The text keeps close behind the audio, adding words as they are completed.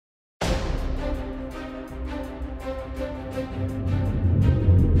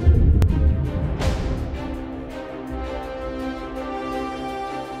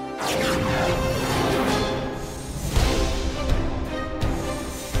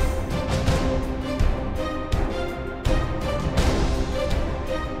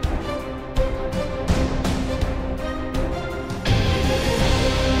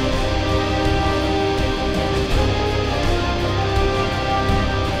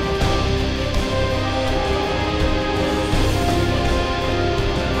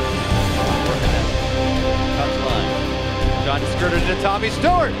Tommy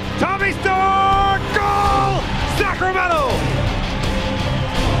Stewart. Tommy Stewart! Goal! Sacramento!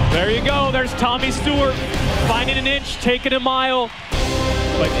 There you go. There's Tommy Stewart finding an inch, taking a mile.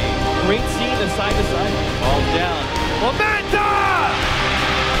 But great scene, the side to side. Ball down. Clementa!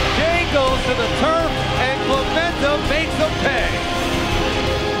 Jane goes to the turf, and Clementa makes them pay.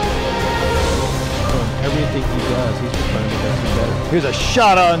 Everything he does, he's just trying to make us better. Here's a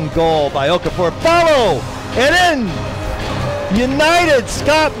shot on goal by Okafor. Follow! And in! United,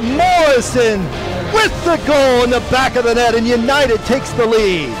 Scott Morrison with the goal in the back of the net, and United takes the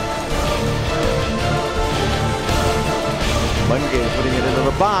lead. Mungay putting it into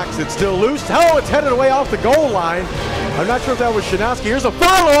the box. It's still loose. Oh, it's headed away off the goal line. I'm not sure if that was Shinowski. Here's a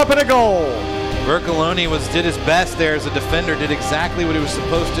follow-up and a goal. Bercoloni did his best there as a defender, did exactly what he was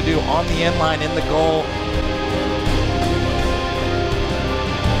supposed to do on the end line in the goal.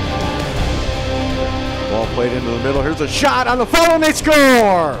 Ball played into the middle. Here's a shot on the follow, and they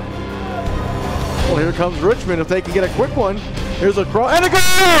score! Well, here comes Richmond if they can get a quick one. Here's a cross and a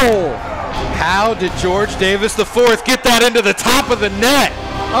goal! How did George Davis IV get that into the top of the net?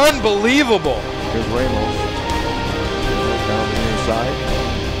 Unbelievable. Here's Ramos. Down the near side.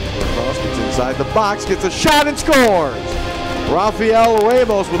 Across, gets inside the box, gets a shot and scores! Rafael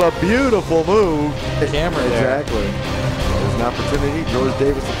Ramos with a beautiful move. The camera there. Exactly. There's an opportunity. George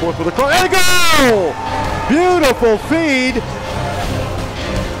Davis IV with a cross and a goal! Beautiful feed.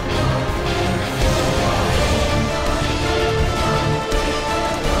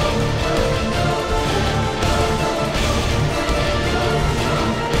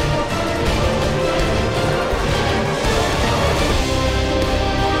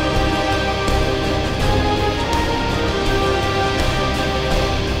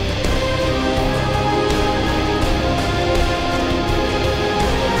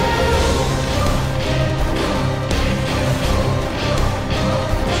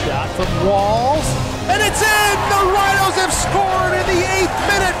 Walls, and it's in! The Rhinos have scored in the 8th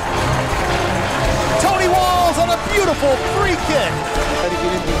minute! Tony Walls on a beautiful free kick. Try to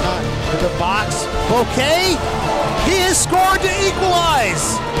get in behind. In the box, Bouquet, he has scored to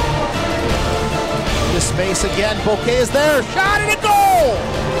equalize! The space again, Bouquet is there, shot and a goal!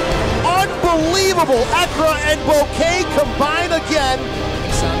 Unbelievable! Ekra and Bouquet combine again.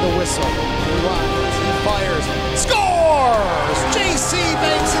 Sound the whistle, he runs, he fires, scores! JC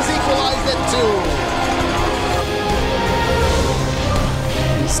Banks has equalized at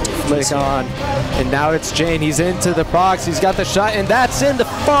 2. Flick on, and now it's Jane. He's into the box. He's got the shot, and that's in the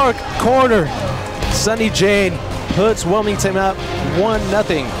far corner. Sonny Jane puts Wilmington up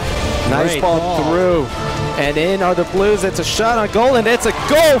 1-0. Nice ball through, and in are the Blues. It's a shot on goal, and it's a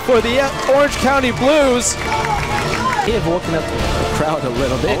goal for the Orange County Blues. He have woken up the crowd a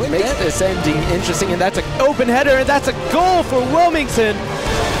little bit. It makes this ending interesting, and that's an open header, and that's a goal for Wilmington.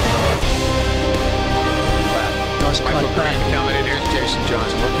 Michael Green coming in. Here's Jason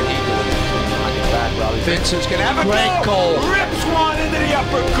Johnson. What can he do? Knock it back, Robbie. Vincent's going to have a great goal. Rips one into the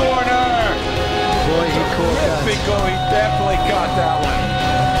upper corner. Boy, he caught that. Terrific goal. He definitely caught that one.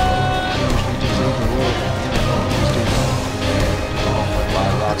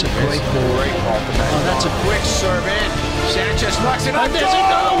 That's a great ball. Oh, that's a quick serve in. Sanchez knocks it out. There's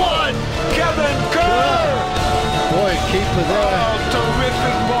another one. Kevin Kerr. Boy, keeper there. Oh,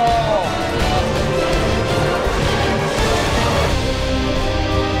 terrific ball.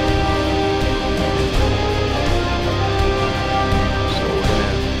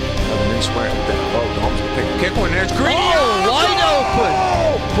 Kick one, there's Green. Oh, wide open.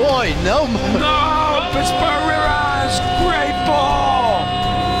 Boy, no. No, Pittsburgh Riverhounds, great ball.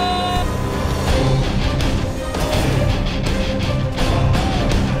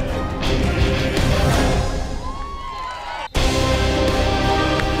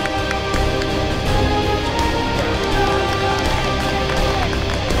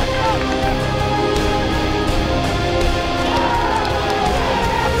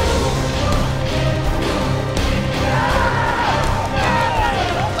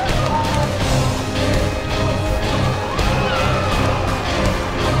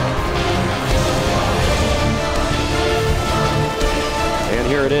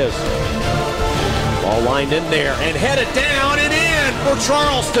 Here it is. Ball lined in there and headed down and in for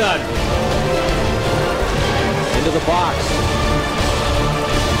Charleston. Into the box.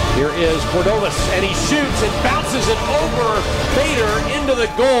 Here is Cordovas, and he shoots and bounces it over Bader into the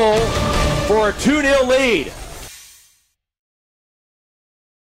goal for a 2-0 lead.